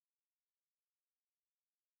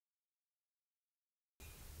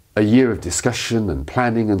A year of discussion and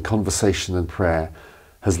planning and conversation and prayer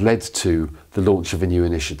has led to the launch of a new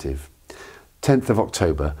initiative. 10th of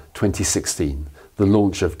October 2016, the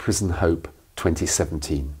launch of Prison Hope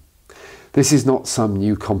 2017. This is not some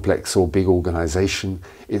new complex or big organisation,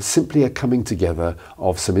 it's simply a coming together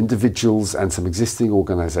of some individuals and some existing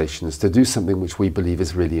organisations to do something which we believe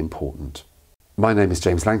is really important. My name is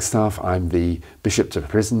James Langstaff, I'm the Bishop of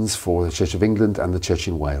Prisons for the Church of England and the Church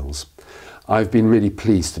in Wales. I've been really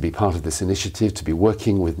pleased to be part of this initiative, to be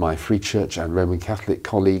working with my Free Church and Roman Catholic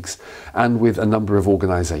colleagues and with a number of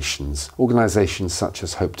organisations such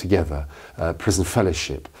as Hope Together, Prison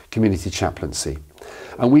Fellowship, Community Chaplaincy.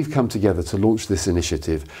 And we've come together to launch this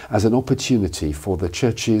initiative as an opportunity for the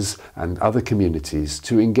churches and other communities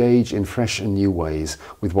to engage in fresh and new ways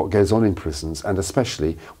with what goes on in prisons and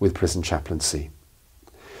especially with prison chaplaincy.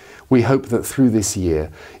 We hope that through this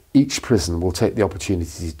year, each prison will take the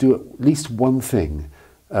opportunity to do at least one thing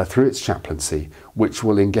through its chaplaincy, which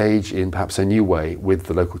will engage in perhaps a new way with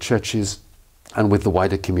the local churches and with the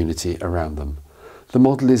wider community around them. The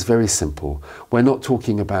model is very simple. We're not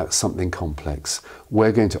talking about something complex.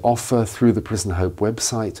 We're going to offer through the Prison Hope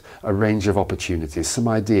website a range of opportunities, some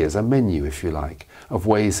ideas, a menu if you like, of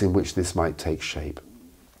ways in which this might take shape.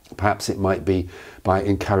 Perhaps it might be by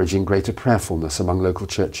encouraging greater prayerfulness among local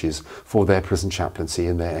churches for their prison chaplaincy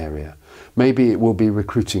in their area. Maybe it will be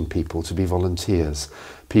recruiting people to be volunteers,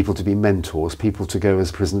 people to be mentors, people to go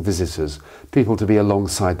as prison visitors, people to be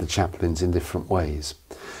alongside the chaplains in different ways.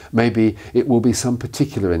 Maybe it will be some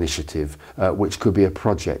particular initiative which could be a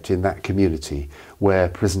project in that community where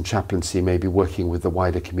prison chaplaincy may be working with the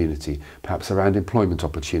wider community, perhaps around employment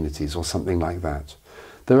opportunities or something like that.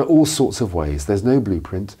 There are all sorts of ways. There's no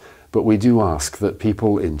blueprint, but we do ask that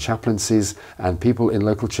people in chaplaincies and people in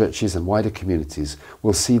local churches and wider communities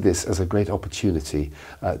will see this as a great opportunity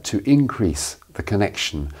to increase the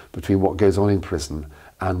connection between what goes on in prison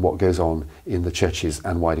and what goes on in the churches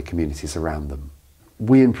and wider communities around them.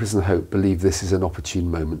 We in Prison Hope believe this is an opportune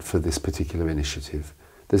moment for this particular initiative.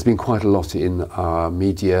 There's been quite a lot in our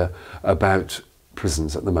media about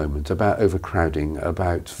prisons at the moment, about overcrowding,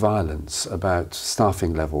 about violence, about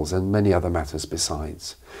staffing levels and many other matters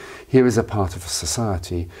besides. Here is a part of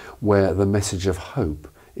society where the message of hope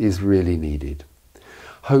is really needed.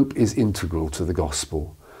 Hope is integral to the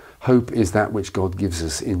gospel. Hope is that which God gives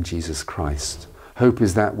us in Jesus Christ. Hope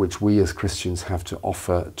is that which we as Christians have to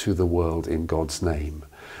offer to the world in God's name.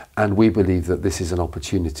 And we believe that this is an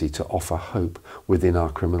opportunity to offer hope within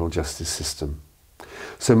our criminal justice system.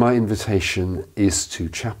 So my invitation is to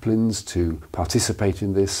chaplains to participate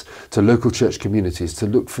in this, to local church communities to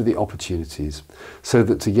look for the opportunities, so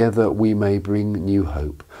that together we may bring new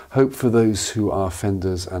hope. Hope for those who are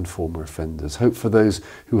offenders and former offenders. Hope for those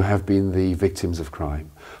who have been the victims of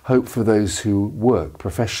crime. Hope for those who work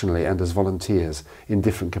professionally and as volunteers in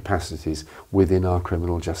different capacities within our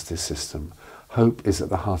criminal justice system. Hope is at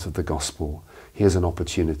the heart of the gospel. Here's an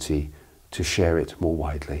opportunity to share it more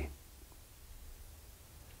widely.